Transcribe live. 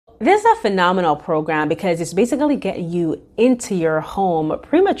This is a phenomenal program because it's basically getting you into your home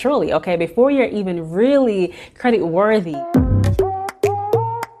prematurely, okay, before you're even really credit worthy.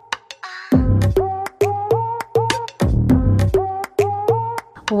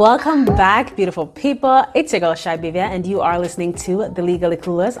 Welcome back, beautiful people. It's your girl, Divvy, and you are listening to the Legally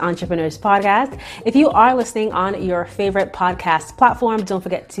Clueless Entrepreneurs Podcast. If you are listening on your favorite podcast platform, don't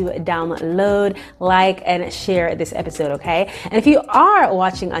forget to download, like, and share this episode, okay? And if you are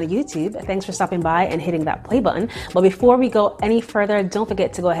watching on YouTube, thanks for stopping by and hitting that play button. But before we go any further, don't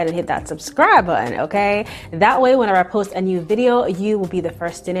forget to go ahead and hit that subscribe button, okay? That way, whenever I post a new video, you will be the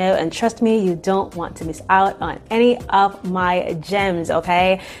first to know. And trust me, you don't want to miss out on any of my gems,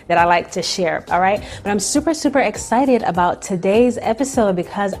 okay, that I like to share, all right? But I'm super excited about today's episode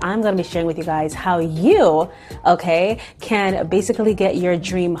because I'm going to be sharing with you guys how you, okay, can basically get your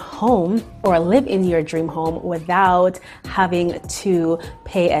dream home or live in your dream home without having to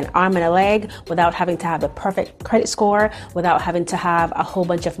pay an arm and a leg, without having to have the perfect credit score, without having to have a whole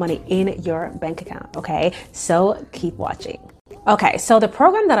bunch of money in your bank account, okay? So keep watching. Okay, so the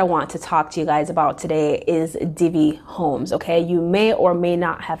program that I want to talk to you guys about today is Divvy Homes, okay? You may or may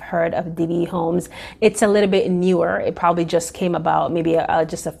not have heard of Divvy Homes. It's a little bit newer. It probably just came about maybe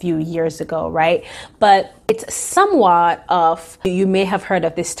just a few years ago, right? But it's somewhat of, you may have heard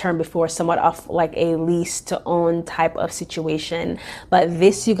of this term before, somewhat of like a lease to own type of situation. But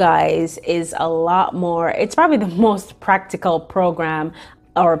this, you guys, is a lot more, it's probably the most practical program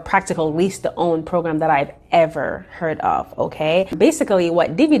or practical lease to own program that I've ever heard of, okay? Basically,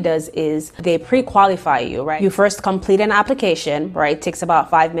 what Divvy does is they pre-qualify you, right? You first complete an application, right? It takes about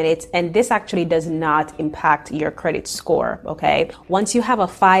 5 minutes, and this actually does not impact your credit score, okay? Once you have a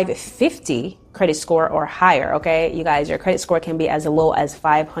 550 credit score or higher, okay, you guys, your credit score can be as low as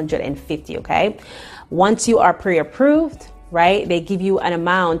 550, okay? Once you are pre-approved, right? They give you an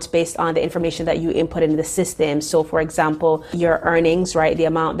amount based on the information that you input into the system. So for example, your earnings, right? The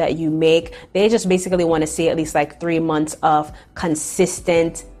amount that you make, they just basically want to see at least like 3 months of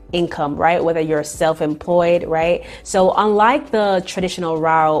consistent income, right? Whether you're self-employed, right? So unlike the traditional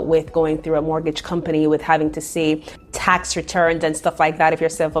route with going through a mortgage company with having to see tax returns and stuff like that if you're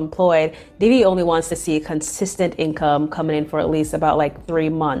self-employed, Divvy only wants to see consistent income coming in for at least about like 3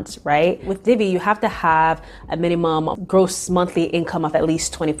 months, right? With Divvy, you have to have a minimum gross monthly income of at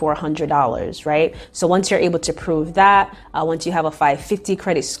least $2,400, right? So once you're able to prove that, once you have a 550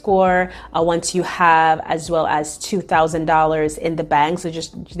 credit score, once you have as well as $2,000 in the bank, so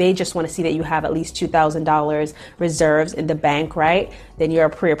they just want to see that you have at least $2,000 reserves in the bank, right? Then you're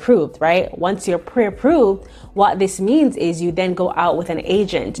pre-approved, right? Once you're pre-approved, what this means is you then go out with an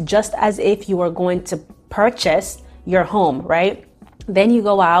agent, just as if you were going to purchase your home, right? Then you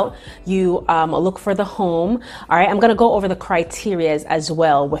go out, you look for the home. All right, I'm going to go over the criterias as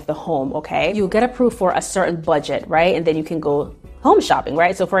well with the home, okay? You get approved for a certain budget, right? And then you can go home shopping,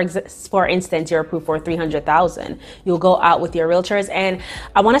 right? So for instance, you're approved for $300,000. You'll go out with your realtors. And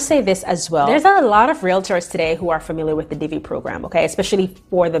I want to say this as well. There's a lot of realtors today who are familiar with the Divvy program, okay? Especially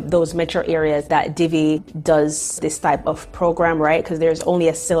for those metro areas that Divvy does this type of program, right? Because there's only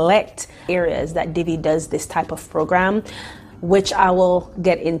a select areas that Divvy does this type of program, which I will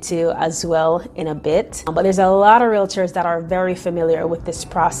get into as well in a bit. But there's a lot of realtors that are very familiar with this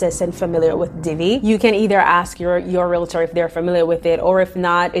process and familiar with Divvy. You can either ask your realtor if they're familiar with it, or if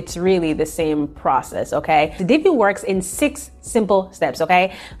not, it's really the same process, okay? The Divvy works in 6 simple steps,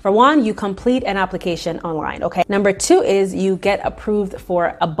 okay? For one, you complete an application online, okay? Number 2 is you get approved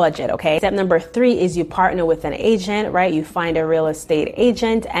for a budget, okay? Step number 3 is you partner with an agent, right? You find a real estate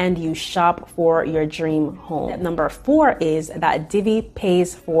agent and you shop for your dream home. Step number 4 is that Divvy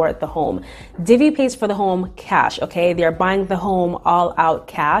pays for the home. Divvy pays for the home cash, okay? They're buying the home all out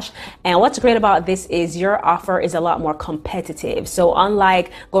cash. And what's great about this is your offer is a lot more competitive. So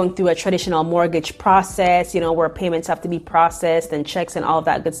unlike going through a traditional mortgage process, where payments have to be processed and checks and all of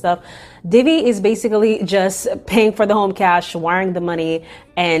that good stuff, Divvy is basically just paying for the home cash, wiring the money,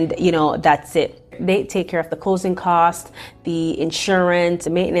 and that's it. They take care of the closing cost, the insurance, the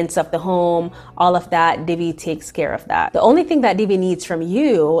maintenance of the home, all of that. Divvy takes care of that. The only thing that Divvy needs from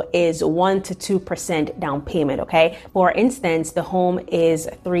you is 1 to 2% down payment, okay? For instance, the home is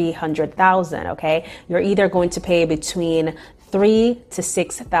 $300,000, okay? You're either going to pay between $3,000 to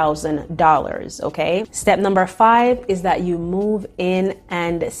 $6,000, okay? Step number 5 is that you move in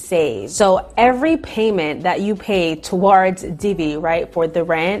and save. So every payment that you pay towards Divvy, right, for the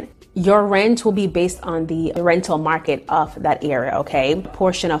rent, your rent will be based on the rental market of that area, okay? A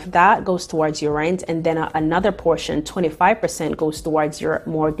portion of that goes towards your rent, and then another portion, 25%, goes towards your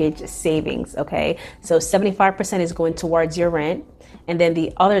mortgage savings, okay? So 75% is going towards your rent, and then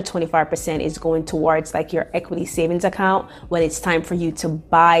the other 25% is going towards like your equity savings account when it's time for you to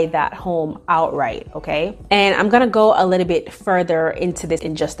buy that home outright, okay? And I'm gonna go a little bit further into this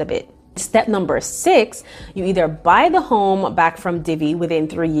in just a bit. Step number 6, you either buy the home back from Divvy within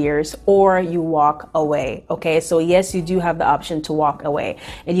 3 years or you walk away. Okay, so yes, you do have the option to walk away.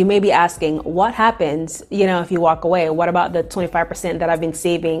 And you may be asking, what happens, if you walk away? What about the 25% that I've been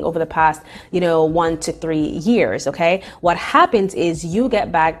saving over the past, 1 to 3 years? Okay, what happens is you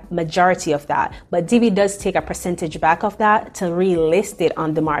get back majority of that, but Divvy does take a percentage back of that to relist it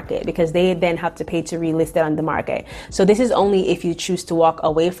on the market, because they then have to pay to relist it on the market. So this is only if you choose to walk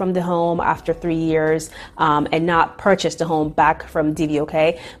away from the home after 3 years and not purchase the home back from Divvy,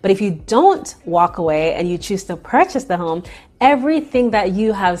 okay? But if you don't walk away and you choose to purchase the home, everything that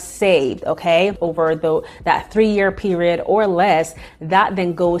you have saved, okay, over that 3-year period or less, that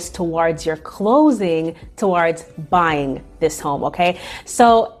then goes towards your closing, towards buying this home, okay?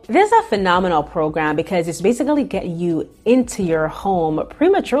 So this is a phenomenal program because it's basically getting you into your home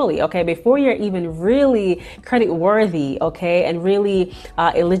prematurely, okay, before you're even really credit worthy, okay, and really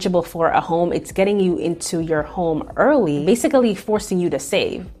eligible for a home. It's getting you into your home early, basically forcing you to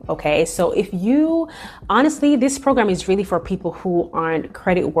save, okay? So if you, honestly, this program is really for people who aren't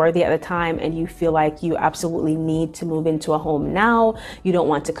credit worthy at the time and you feel like you absolutely need to move into a home now. You don't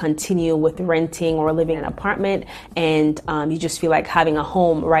want to continue with renting or living in an apartment, and you just feel like having a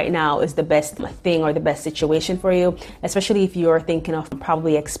home right now is the best thing or the best situation for you, especially if you're thinking of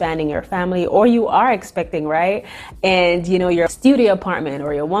probably expanding your family, or you are expecting, right? And your studio apartment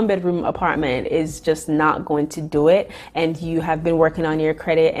or your 1-bedroom apartment is just not going to do it, and you have been working on your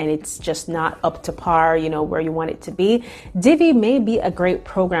credit and it's just not up to par, where you want it to be. Divvy may be a great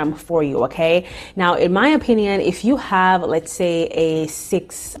program for you, okay? Now, in my opinion, if you have, let's say, a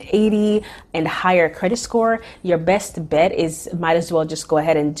 680 and higher credit score, your best bet is might as well just go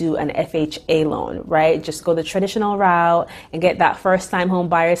ahead and do an FHA loan, right? Just go the traditional route and get that first-time home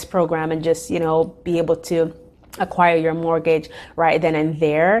buyers program and just, be able to acquire your mortgage right then and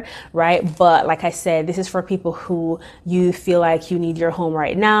there, right? But like I said, this is for people who you feel like you need your home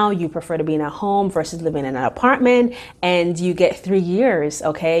right now. You prefer to be in a home versus living in an apartment, and you get 3 years,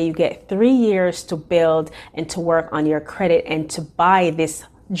 okay? You get 3 years to build and to work on your credit and to buy this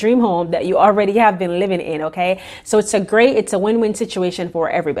dream home that you already have been living in, okay? So it's a win-win situation for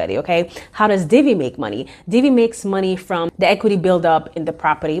everybody, okay? How does Divvy make money? Divvy makes money from the equity buildup in the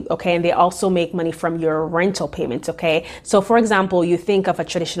property, okay? And they also make money from your rental payments, okay? So for example, you think of a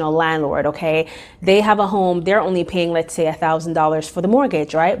traditional landlord, okay? They have a home, they're only paying, let's say, $1,000 for the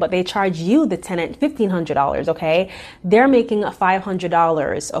mortgage, right? But they charge you, the tenant, $1,500, okay? They're making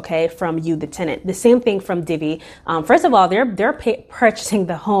 $500, okay, from you, the tenant. The same thing from Divvy. First of all, they're purchasing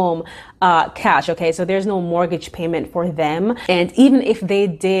the home cash, okay? So there's no mortgage payment for them. And even if they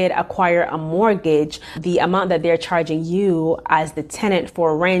did acquire a mortgage, the amount that they're charging you as the tenant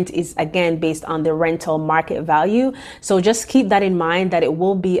for rent is again based on the rental market value. So just keep that in mind, that it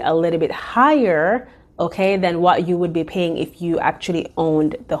will be a little bit higher, okay, than what you would be paying if you actually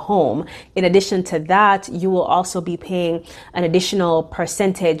owned the home. In addition to that, you will also be paying an additional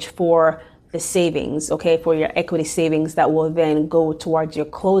percentage for the savings, okay, for your equity savings that will then go towards your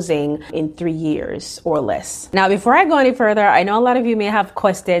closing in 3 years or less. Now, before I go any further, I know a lot of you may have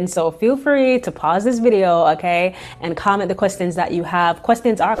questions, so feel free to pause this video, okay, and comment the questions that you have.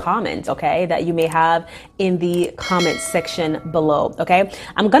 Questions are comments, okay, that you may have in the comment section below, okay?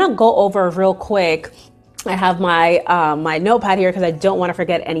 I'm gonna go over real quick. I have my my notepad here because I don't want to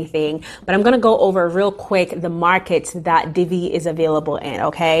forget anything, but I'm going to go over real quick the markets that Divvy is available in,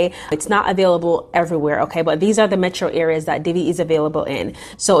 okay? It's not available everywhere, okay? But these are the metro areas that Divvy is available in.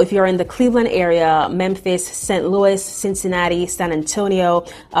 So if you're in the Cleveland area, Memphis, St. Louis, Cincinnati, San Antonio,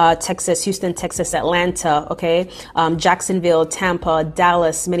 Texas, Houston, Texas, Atlanta, okay? Jacksonville, Tampa,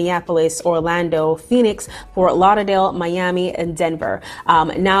 Dallas, Minneapolis, Orlando, Phoenix, Fort Lauderdale, Miami, and Denver.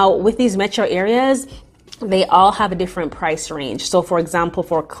 Now, with these metro areas, they all have a different price range. So for example,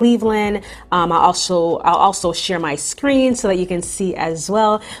 for Cleveland, I'll also share my screen so that you can see as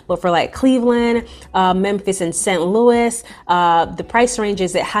well. But for like Cleveland, Memphis, and St. Louis, the price range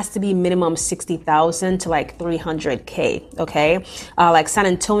is, it has to be minimum 60,000 to like 300K. Okay. Like San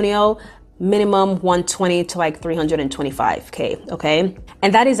Antonio, minimum 120 to like 325K, okay?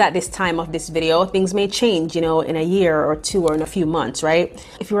 And that is at this time of this video. Things may change, in a year or two or in a few months, right?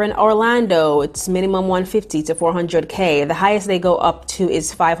 If you're in Orlando, it's minimum 150 to 400K. The highest they go up to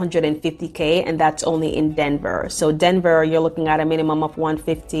is 550K, and that's only in Denver. So Denver, you're looking at a minimum of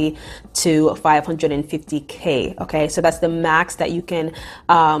 150 to 550K, okay? So that's the max that you can,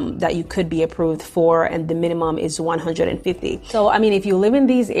 that you could be approved for, and the minimum is 150. So, I mean, if you live in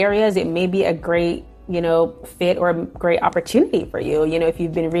these areas, it may be a great fit or a great opportunity for you, if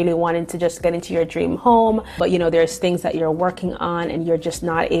you've been really wanting to just get into your dream home, but there's things that you're working on and you're just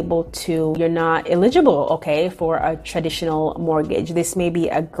not you're not eligible, okay, for a traditional mortgage. This may be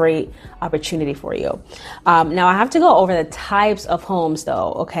a great opportunity for you. Now I have to go over the types of homes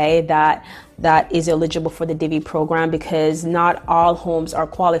though, okay, that is eligible for the Divvy program, because not all homes are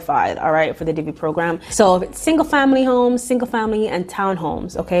qualified, all right, for the Divvy program. So if it's single family homes, single family and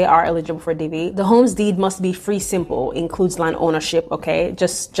townhomes, okay, are eligible for Divvy. The home's deed must be free simple, includes land ownership, okay,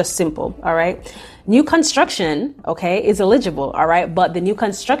 just simple, all right. New construction, okay, is eligible, all right, but the new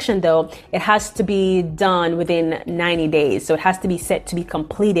construction though, it has to be done within 90 days. So it has to be set to be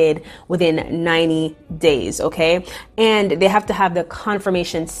completed within 90 days, okay? And they have to have the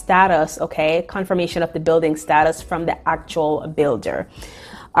confirmation status, okay, confirmation of the building status from the actual builder.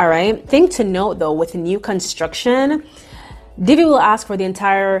 All right, thing to note though, with new construction, Divvy will ask for the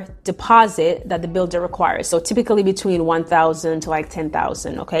entire deposit that the builder requires. So typically between 1,000 to like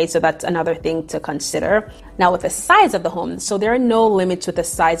 10,000. Okay, so that's another thing to consider. Now with the size of the home, so there are no limits with the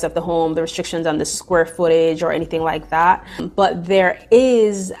size of the home, the restrictions on the square footage or anything like that. But there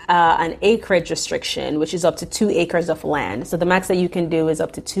is an acreage restriction, which is up to 2 acres of land. So the max that you can do is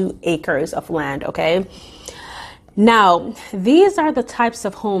up to 2 acres of land. Okay. Now, these are the types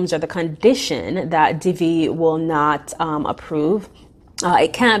of homes or the condition that Divvy will not approve.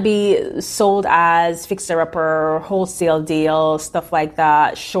 It can't be sold as fixer-upper, wholesale deals, stuff like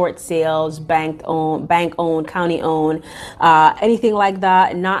that, short sales, bank-owned, county-owned, anything like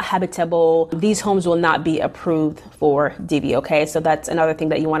that, not habitable. These homes will not be approved for Divvy, okay? So that's another thing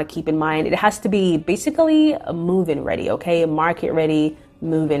that you want to keep in mind. It has to be basically move-in ready, okay? Market ready,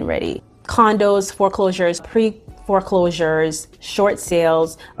 move-in ready. Condos, foreclosures, pre-foreclosures, short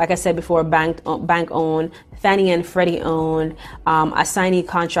sales, like I said before, bank-owned, Fannie and Freddie owned, assignee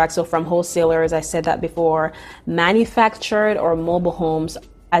contracts, so from wholesalers, I said that before. Manufactured or mobile homes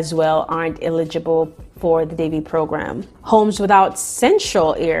as well aren't eligible for the Divvy program. Homes without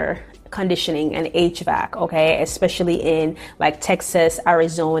central air conditioning and HVAC, okay, especially in like Texas,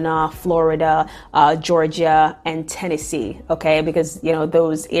 Arizona, Florida, Georgia, and Tennessee, okay, because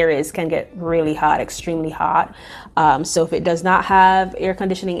those areas can get really hot, extremely hot. So if it does not have air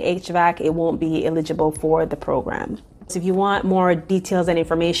conditioning, HVAC, it won't be eligible for the program. So if you want more details and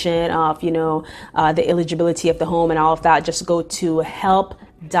information of the eligibility of the home and all of that, just go to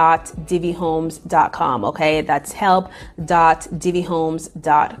help.divvyhomes.com. Okay, that's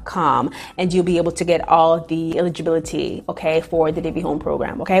help.divvyhomes.com, and you'll be able to get all the eligibility, okay, for the Divvy home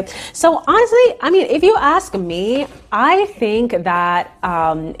program. Okay, so honestly, I mean, if you ask me, I think that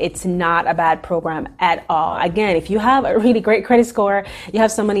it's not a bad program at all. Again, if you have a really great credit score, you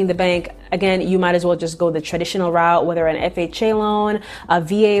have some money in the bank, again, you might as well just go the traditional route, whether an FHA loan, a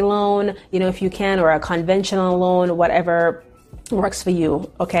VA loan, if you can, or a conventional loan, whatever works for you,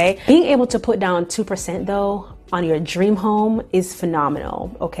 okay? Being able to put down 2% though on your dream home is phenomenal,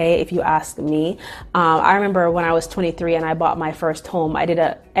 okay, if you ask me. I remember when I was 23 and I bought my first home, I did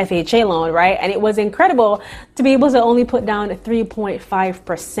a FHA loan, right? And it was incredible to be able to only put down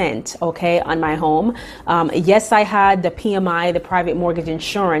 3.5%, okay, on my home. Yes, I had the PMI, the private mortgage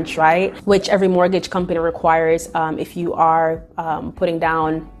insurance, right, which every mortgage company requires if you are putting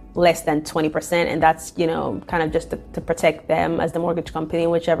down less than 20%, and that's kind of just to protect them as the mortgage company,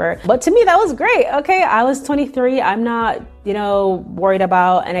 whichever. But to me that was great. Okay, I was 23. I'm not worried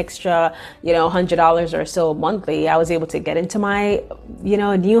about an extra $100 or so monthly. I was able to get into my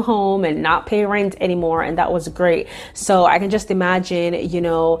new home and not pay rent anymore, and that was great. So I can just imagine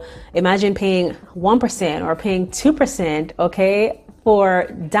imagine paying 1% or paying 2%, okay, for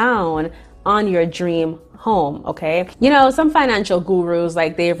down on your dream home, okay? Some financial gurus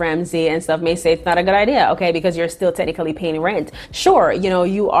like Dave Ramsey and stuff may say it's not a good idea, okay, because you're still technically paying rent. Sure,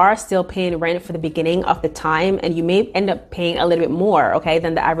 you are still paying rent for the beginning of the time, and you may end up paying a little bit more, okay,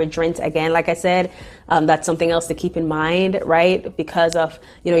 than the average rent. Again, like I said, that's something else to keep in mind, right? Because of,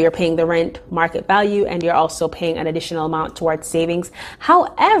 you're paying the rent market value, and you're also paying an additional amount towards savings.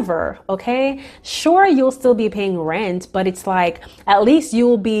 However, okay, sure, you'll still be paying rent, but it's like, at least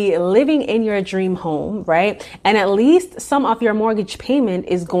you'll be living in your dream home, right? And at least some of your mortgage payment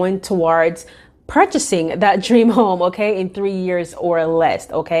is going towards purchasing that dream home, okay, in 3 years or less,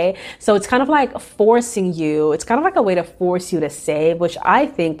 okay? So it's kind of like forcing you, it's kind of like a way to force you to save, which I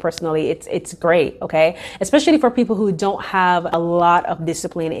think personally it's great, okay? Especially for people who don't have a lot of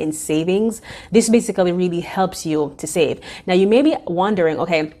discipline in savings. This basically really helps you to save. Now you may be wondering,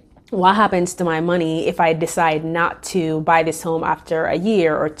 okay, what happens to my money if I decide not to buy this home after a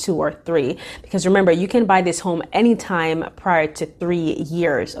year or 2 or 3? Because remember, you can buy this home anytime prior to 3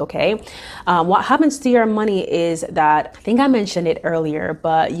 years, okay? What happens to your money is that, I think I mentioned it earlier,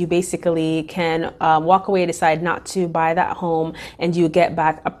 but you basically can walk away, decide not to buy that home, and you get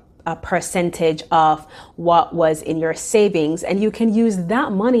back a percentage of what was in your savings, and you can use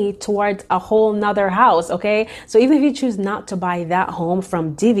that money towards a whole nother house, okay? So even if you choose not to buy that home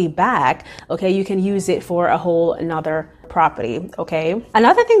from Divvy back, okay, you can use it for a whole another property, okay?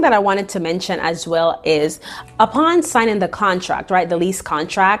 Another thing that I wanted to mention as well is upon signing the contract, right, the lease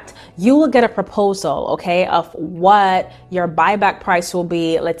contract, you will get a proposal, okay, of what your buyback price will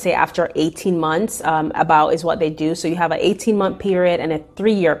be, let's say after 18 months, about is what they do. So you have an 18-month period and a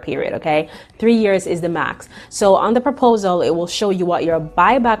 3-year period, okay? 3 years is the max. So on the proposal, it will show you what your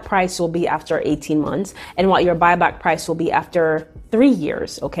buyback price will be after 18 months and what your buyback price will be after 3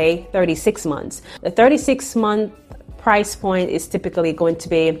 years, okay? 36 months. The 36-month price point is typically going to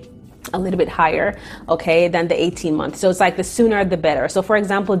be a little bit higher, okay, than the 18 months. So it's like the sooner the better. So for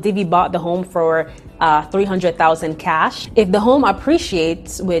example, Divvy bought the home for $300,000 cash. If the home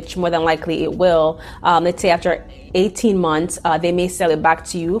appreciates, which more than likely it will, let's say after 18 months, they may sell it back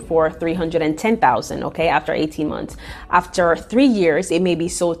to you for $310,000, okay, after 18 months. After 3 years, it may be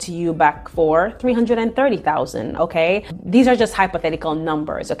sold to you back for $330,000, okay? These are just hypothetical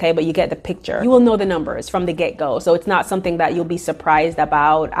numbers, okay, but you get the picture. You will know the numbers from the get-go. So it's not something that you'll be surprised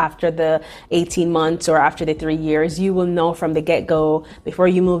about after the 18 months or after the 3 years. You will know from the get-go, before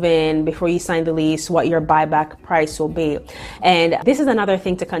you move in, before you sign the lease, what your buyback price will be. And this is another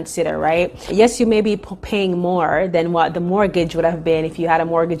thing to consider, right? Yes, you may be paying more than what the mortgage would have been if you had a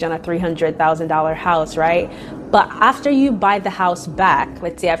mortgage on a $300,000 house, right? But after you buy the house back,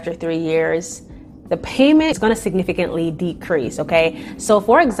 let's say after 3 years, the payment is going to significantly decrease, okay? So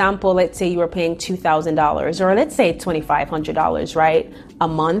for example, let's say you were paying $2,000 or let's say $2,500, right? A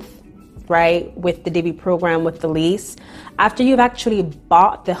month, right? With the Divvy program, with the lease. After you've actually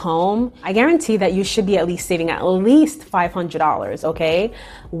bought the home, I guarantee that you should be at least saving at least $500, okay?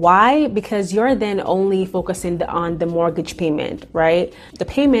 Why? Because you're then only focusing on the mortgage payment, right? The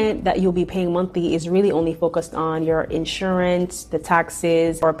payment that you'll be paying monthly is really only focused on your insurance, the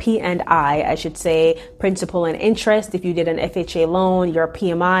taxes, or P&I, I should say, principal and interest. If you did an FHA loan, your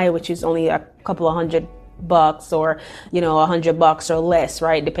PMI, which is only a couple of $100 or $100 or less,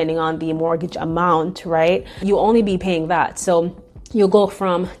 right, depending on the mortgage amount, right? You'll only be paying that. So you'll go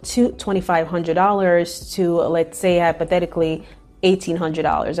from $2,500 to, let's say hypothetically,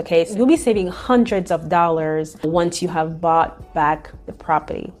 $1,800, okay? So you'll be saving hundreds of dollars once you have bought back the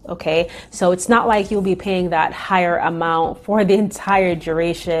property, okay? So it's not like you'll be paying that higher amount for the entire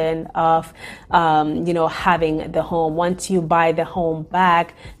duration of, having the home. Once you buy the home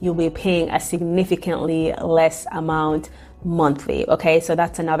back, you'll be paying a significantly less amount monthly, okay? So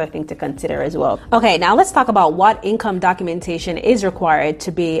that's another thing to consider as well. Okay, now let's talk about what income documentation is required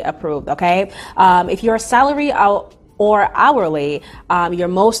to be approved, okay? If your salary or hourly, your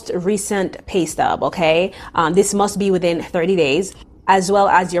most recent pay stub, okay? This must be within 30 days, as well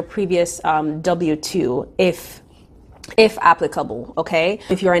as your previous W-2, if applicable, okay?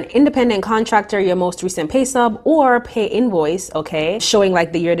 If you're an independent contractor, your most recent pay stub or pay invoice, okay, showing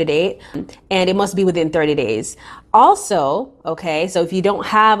like the year to date, and it must be within 30 days. Also, okay, so if you don't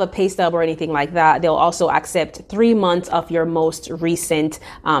have a pay stub or anything like that, they'll also accept 3 months of your most recent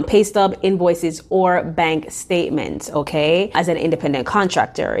pay stub, invoices, or bank statements, okay, as an independent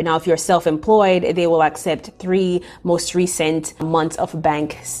contractor. Now, if you're self-employed, they will accept 3 most recent months of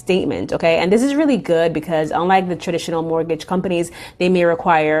bank statement, okay? And this is really good because unlike the traditional mortgage companies, they may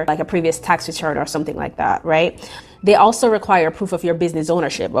require like a previous tax return or something like that, right? They also require proof of your business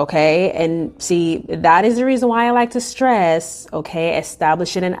ownership, okay? And see, that is the reason why I like to stress, okay,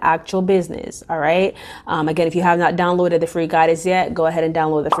 establishing an actual business, all right? Again, if you have not downloaded the free guide as yet, go ahead and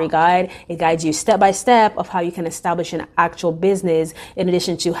download the free guide. It guides you step by step of how you can establish an actual business in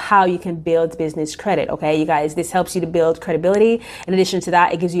addition to how you can build business credit, okay? You guys, this helps you to build credibility. In addition to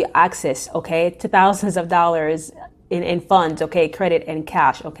that, it gives you access, okay, to thousands of dollars in funds, okay, credit and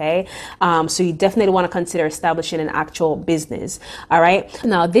cash, okay? So you definitely want to consider establishing an actual business, all right?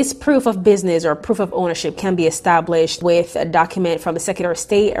 Now, this proof of business or proof of ownership can be established with a document from the Secretary of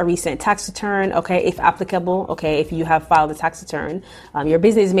State, a recent tax return, okay, if applicable, okay, if you have filed a tax return. Your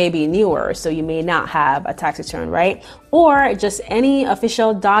business may be newer, so you may not have a tax return, right? Or just any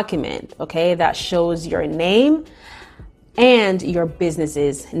official document, okay, that shows your name and your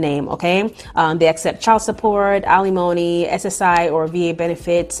business's name, okay? They accept child support, alimony, SSI, or VA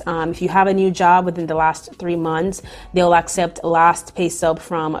benefits. If you have a new job within the last 3 months, they'll accept last pay stub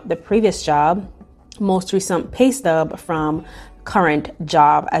from the previous job, most recent pay stub from current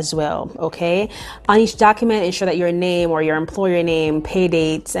job as well, okay? On each document, ensure that your name or your employer name, pay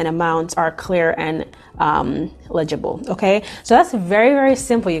dates, and amounts are clear and legible, okay? So that's very, very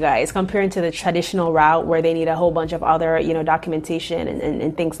simple, you guys, comparing to the traditional route where they need a whole bunch of other, documentation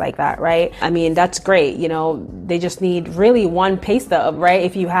and things like that, right? I mean, that's great. They just need really one pay stub, right?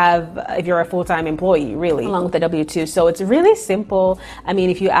 If you're a full-time employee, really, along with the W-2. So it's really simple. I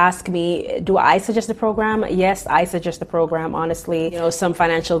mean, if you ask me, do I suggest the program? Yes, I suggest the program, honestly. Some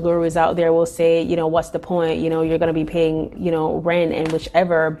financial gurus out there will say, what's the point? You're going to be paying, rent and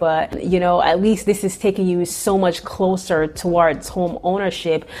whichever, but, at least this is taking you so much closer towards home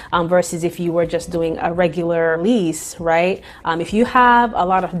ownership versus if you were just doing a regular lease, right? If you have a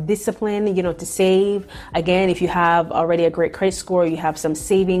lot of discipline, to save, again, if you have already a great credit score, you have some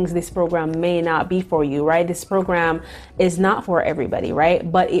savings, this program may not be for you, right? This program is not for everybody,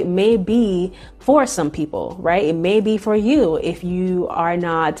 right? But it may be for some people, right? It may be for you if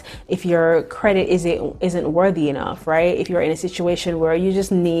your credit isn't worthy enough, right? If you're in a situation where you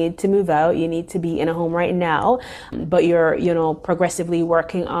just need to move out, you need to be in a home right now, but you're, progressively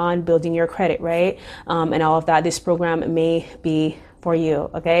working on building your credit, right? And all of that, this program may be for you,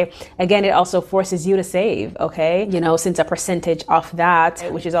 okay? Again, it also forces you to save, okay? Since a percentage of that,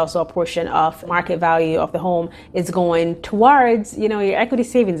 which is also a portion of market value of the home, is going towards, your equity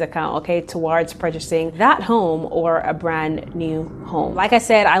savings account, okay? Towards purchasing that home or a brand new home. Like I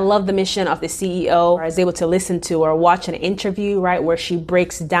said, I love the mission of the CEO. I was able to listen to or watch an interview, right? Where she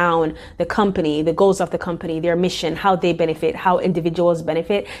breaks down the company, the goals of the company, their mission, how they benefit, how individuals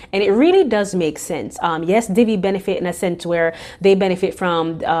benefit. And it really does make sense. Yes, Divvy benefit in a sense where they benefit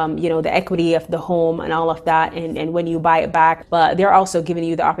from, the equity of the home and all of that. And when you buy it back, but they're also giving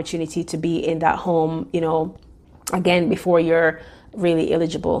you the opportunity to be in that home, again, before you're really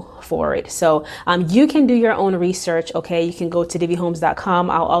eligible for it. So you can do your own research, okay? You can go to divvyhomes.com.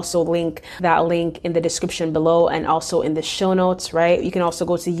 I'll also link that link in the description below and also in the show notes, right? You can also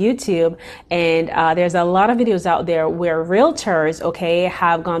go to YouTube, and there's a lot of videos out there where realtors, okay,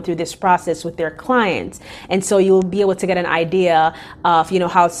 have gone through this process with their clients. And so you'll be able to get an idea of,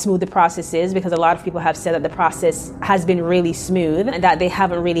 how smooth the process is, because a lot of people have said that the process has been really smooth and that they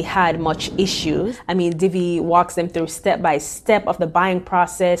haven't really had much issues. I mean, Divvy walks them through step by step of the buying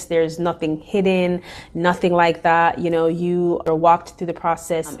process. There's nothing hidden, nothing like that. You are walked through the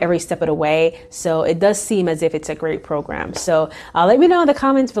process every step of the way. So it does seem as if it's a great program. So let me know in the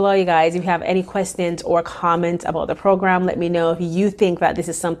comments below, you guys, if you have any questions or comments about the program. Let me know if you think that this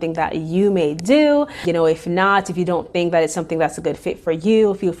is something that you may do. If not, if you don't think that it's something that's a good fit for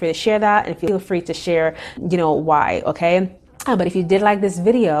you, feel free to share that, and feel free to share, why, okay? But if you did like this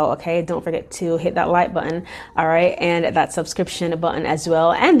video, okay, don't forget to hit that like button, all right, and that subscription button as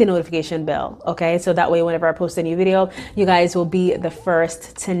well, and the notification bell, okay? So that way, whenever I post a new video, you guys will be the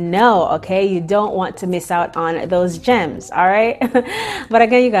first to know, okay? You don't want to miss out on those gems, all right? But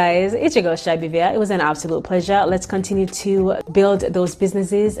again, you guys, it's your girl, Shy Bivia. It was an absolute pleasure. Let's continue to build those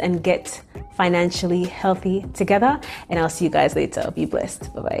businesses and get financially healthy together. And I'll see you guys later. Be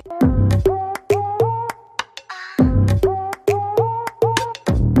blessed. Bye-bye.